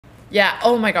Yeah,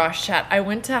 oh my gosh, chat. I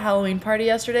went to a Halloween party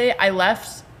yesterday. I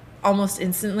left almost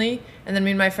instantly, and then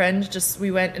me and my friend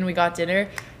we went and we got dinner.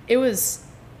 It was,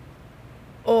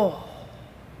 oh,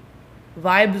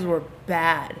 vibes were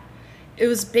bad. It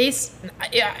was based,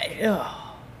 yeah,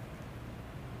 ugh.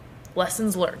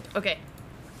 Lessons learned. Okay.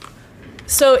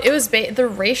 So it was, the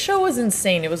ratio was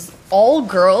insane. It was all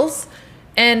girls.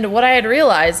 And what I had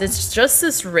realized, it's just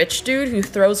this rich dude who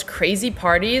throws crazy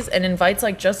parties and invites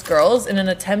like just girls in an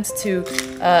attempt to,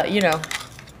 you know,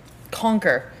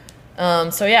 conquer.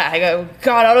 So yeah, I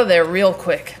got out of there real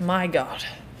quick. My God.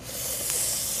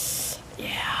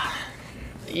 Yeah.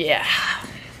 Yeah.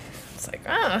 It's like,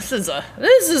 oh,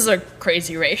 this is a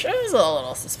crazy ratio. It's a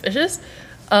little suspicious.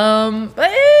 But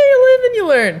hey, you live and you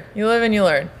learn. You live and you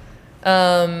learn.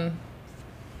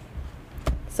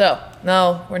 So,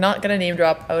 no, we're not gonna name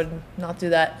drop. I would not do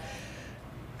that.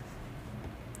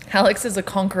 Alex is a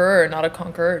conqueror, not a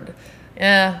conquered.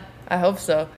 Yeah, I hope so.